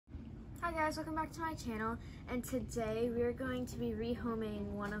Hi guys, welcome back to my channel, and today we are going to be rehoming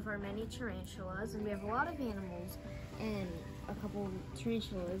one of our many tarantulas, and we have a lot of animals, and a couple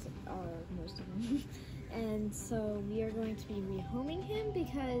tarantulas are most of them. And so we are going to be rehoming him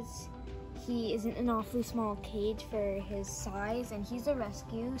because he is in an awfully small cage for his size, and he's a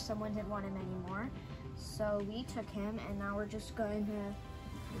rescue. Someone didn't want him anymore, so we took him, and now we're just going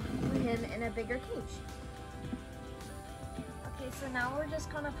to put him in a bigger cage. Okay, so now we're just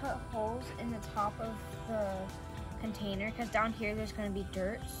gonna put holes in the top of the container because down here there's gonna be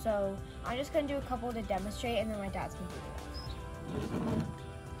dirt. So I'm just gonna do a couple to demonstrate, and then my dad's gonna do the rest.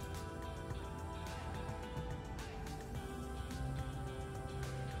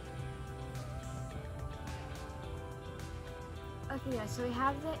 Okay, yeah, so we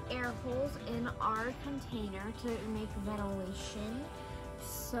have the air holes in our container to make ventilation.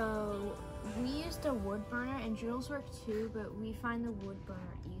 So we used a wood burner, and drills work too, but we find the wood burner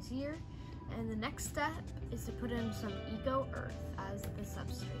easier. And the next step is to put in some Eco Earth as the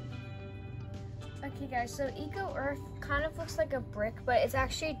substrate. Okay guys, so Eco Earth kind of looks like a brick, but it's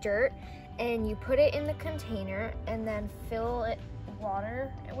actually dirt, and you put it in the container and then fill it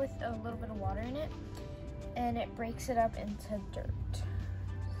water with a little bit of water in it, and it breaks it up into dirt.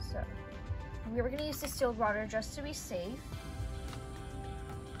 So we were gonna use distilled water just to be safe.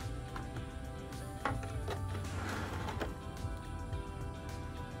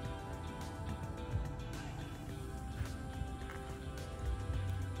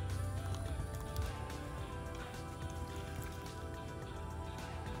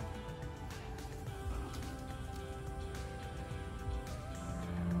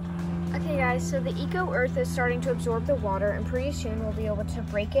 Okay guys, so the Eco Earth is starting to absorb the water, and pretty soon we'll be able to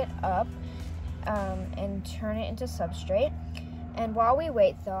break it up and turn it into substrate. And while we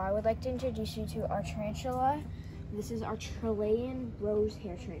wait though, I would like to introduce you to our tarantula. This is our Chilean rose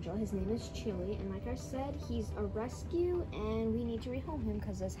hair tarantula. His name is Chili, and like I said, he's a rescue and we need to rehome him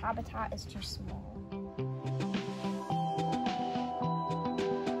because his habitat is too small.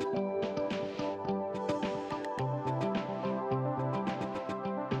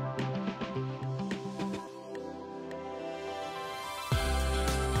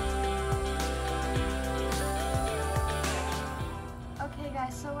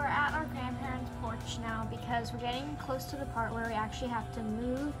 So we're at our grandparents' porch now because we're getting close to the part where we actually have to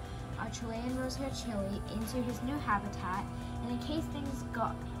move our Chilean rosehair Chili into his new habitat. And in case things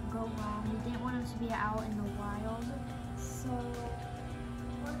go wrong, we didn't want him to be out in the wild. So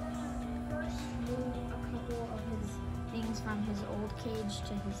we're gonna first move a couple of his things from his old cage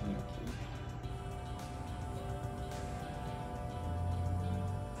to his new cage.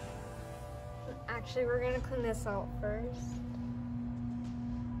 Actually, we're gonna clean this out first.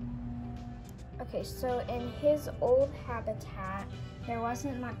 Okay, so in his old habitat, there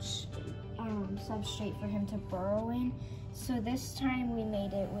wasn't much substrate for him to burrow in. So this time we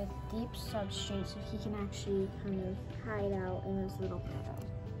made it with deep substrate so he can actually kind of hide out in this little burrow.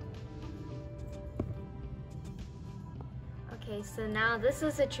 Okay, so now this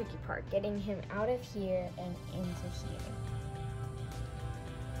is the tricky part, getting him out of here and into here.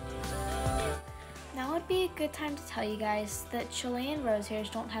 Now would be a good time to tell you guys that Chilean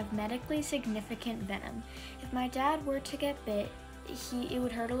rosehairs don't have medically significant venom. If my dad were to get bit, it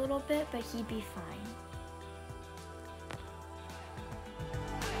would hurt a little bit, but he'd be fine.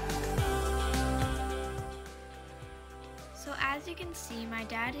 So as you can see, my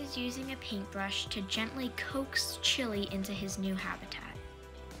dad is using a paintbrush to gently coax Chili into his new habitat.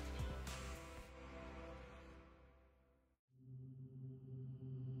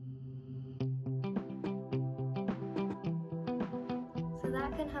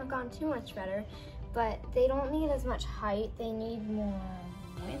 That couldn't have gone too much better, but they don't need as much height, they need more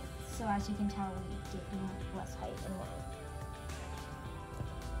width, so as you can tell, we give them less height and more width.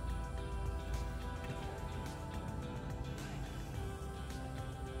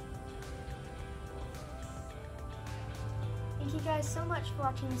 Thank you guys so much for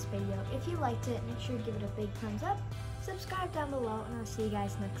watching this video. If you liked it, make sure to give it a big thumbs up, subscribe down below, and I'll see you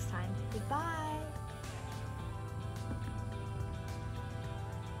guys next time. Goodbye!